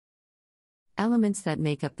Elements that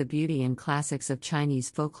make up the beauty and classics of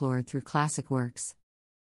Chinese folklore through classic works.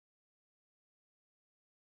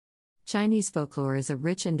 Chinese folklore is a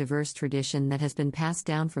rich and diverse tradition that has been passed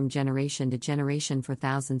down from generation to generation for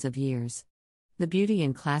thousands of years. The beauty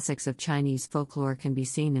and classics of Chinese folklore can be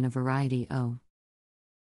seen in a variety of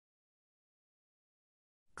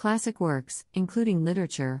classic works, including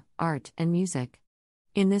literature, art, and music.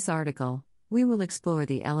 In this article, we will explore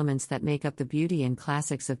the elements that make up the beauty and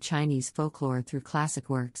classics of Chinese folklore through classic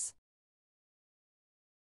works.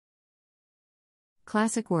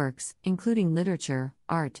 Classic works, including literature,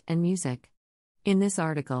 art, and music. In this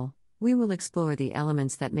article, we will explore the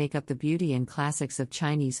elements that make up the beauty and classics of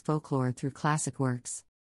Chinese folklore through classic works.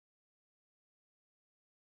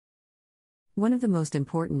 One of the most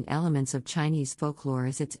important elements of Chinese folklore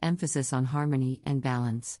is its emphasis on harmony and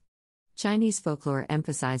balance. Chinese folklore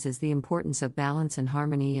emphasizes the importance of balance and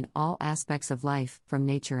harmony in all aspects of life, from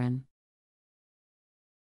nature and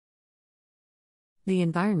the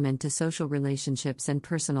environment to social relationships and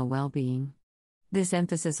personal well-being. This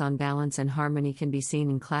emphasis on balance and harmony can be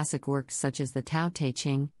seen in classic works such as the Tao Te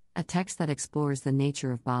Ching, a text that explores the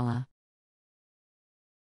nature of Bala.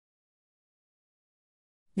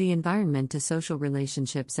 The environment to social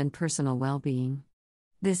relationships and personal well-being.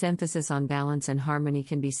 This emphasis on balance and harmony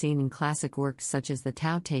can be seen in classic works such as the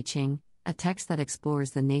Tao Te Ching, a text that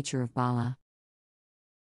explores the nature of Bala.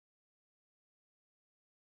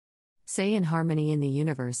 Say in harmony in the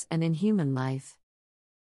universe and in human life.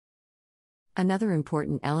 Another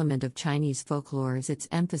important element of Chinese folklore is its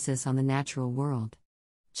emphasis on the natural world.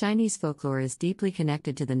 Chinese folklore is deeply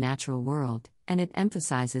connected to the natural world, and it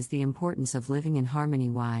emphasizes the importance of living in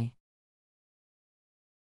harmony.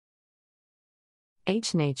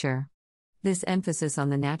 Nature. This emphasis on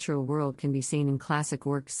the natural world can be seen in classic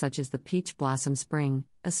works such as The Peach Blossom Spring,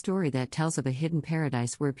 a story that tells of a hidden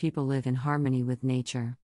paradise where people live in harmony with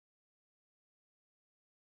nature.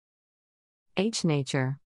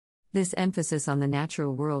 Nature. This emphasis on the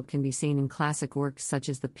natural world can be seen in classic works such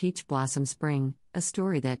as The Peach Blossom Spring, a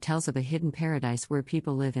story that tells of a hidden paradise where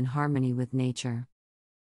people live in harmony with nature.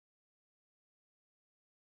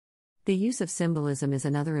 The use of symbolism is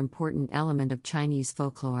another important element of Chinese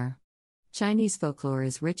folklore. Chinese folklore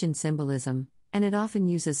is rich in symbolism, and it often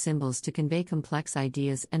uses symbols to convey complex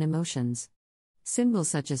ideas and emotions. Symbols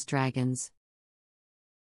such as dragons,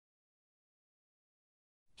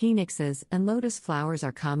 phoenixes, and lotus flowers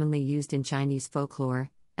are commonly used in Chinese folklore,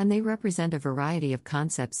 and they represent a variety of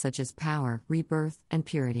concepts such as power, rebirth, and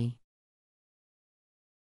purity.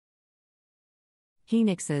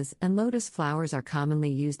 Phoenixes and lotus flowers are commonly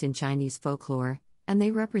used in Chinese folklore, and they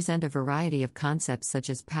represent a variety of concepts such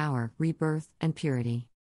as power, rebirth, and purity.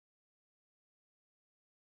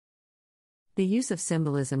 The use of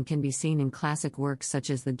symbolism can be seen in classic works such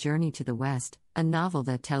as The Journey to the West, a novel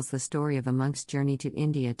that tells the story of a monk's journey to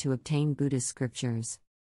India to obtain Buddhist scriptures.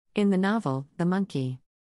 In the novel, the monkey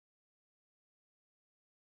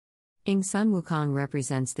Ing Sun Wukong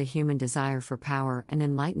represents the human desire for power and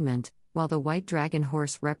enlightenment, while the white dragon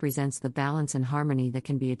horse represents the balance and harmony that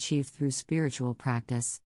can be achieved through spiritual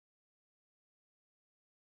practice.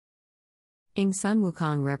 Ing Sun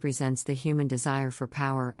Wukong represents the human desire for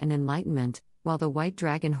power and enlightenment, while the white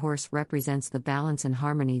dragon horse represents the balance and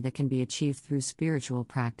harmony that can be achieved through spiritual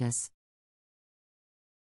practice.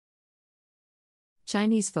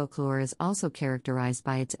 Chinese folklore is also characterized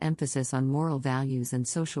by its emphasis on moral values and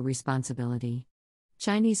social responsibility.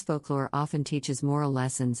 Chinese folklore often teaches moral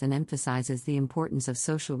lessons and emphasizes the importance of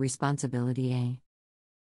social responsibility.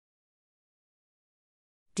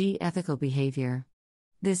 Ethical behavior.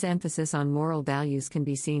 This emphasis on moral values can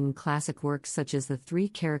be seen in classic works such as the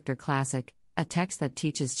Three-Character Classic, a text that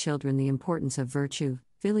teaches children the importance of virtue,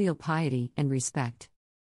 filial piety, and respect.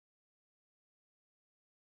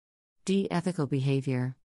 Ethical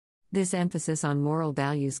behavior. This emphasis on moral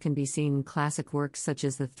values can be seen in classic works such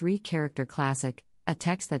as the Three-Character Classic, a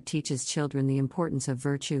text that teaches children the importance of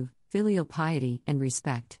virtue, filial piety, and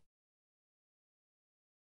respect.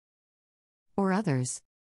 Or others.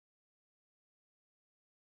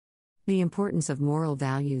 The importance of moral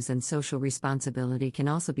values and social responsibility can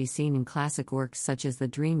also be seen in classic works such as The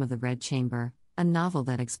Dream of the Red Chamber, a novel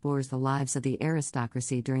that explores the lives of the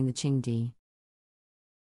aristocracy during the Qing.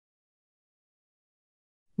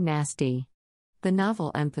 Nasty. The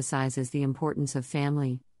novel emphasizes the importance of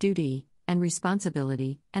family, duty, and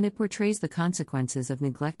responsibility, and it portrays the consequences of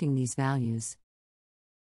neglecting these values.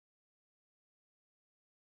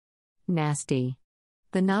 Nasty.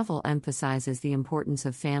 The novel emphasizes the importance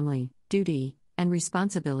of family, duty, and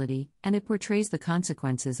responsibility, and it portrays the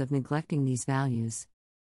consequences of neglecting these values.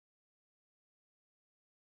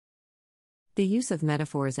 The use of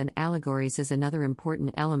metaphors and allegories is another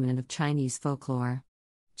important element of Chinese folklore.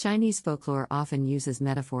 Chinese folklore often uses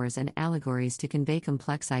metaphors and allegories to convey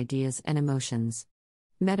complex ideas and emotions.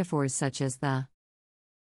 Metaphors such as the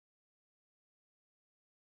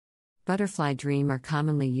butterfly dream are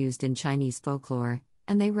commonly used in Chinese folklore,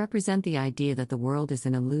 and they represent the idea that the world is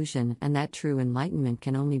an illusion and that true enlightenment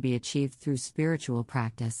can only be achieved through spiritual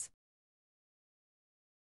practice.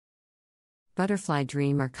 Butterfly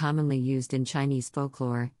dream are commonly used in Chinese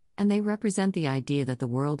folklore, and they represent the idea that the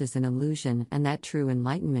world is an illusion and that true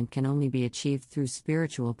enlightenment can only be achieved through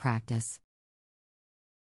spiritual practice.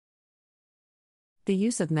 The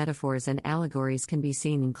use of metaphors and allegories can be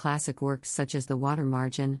seen in classic works such as The Water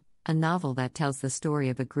Margin, a novel that tells the story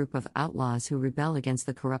of a group of outlaws who rebel against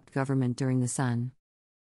the corrupt government during the Sun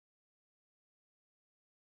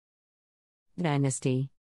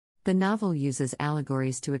Dynasty. The novel uses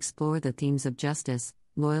allegories to explore the themes of justice,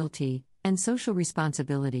 loyalty, and social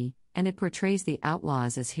responsibility, and it portrays the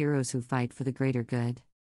outlaws as heroes who fight for the greater good.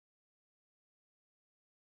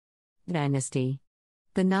 Dynasty.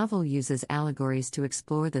 The novel uses allegories to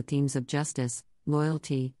explore the themes of justice,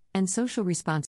 loyalty, and social responsibility.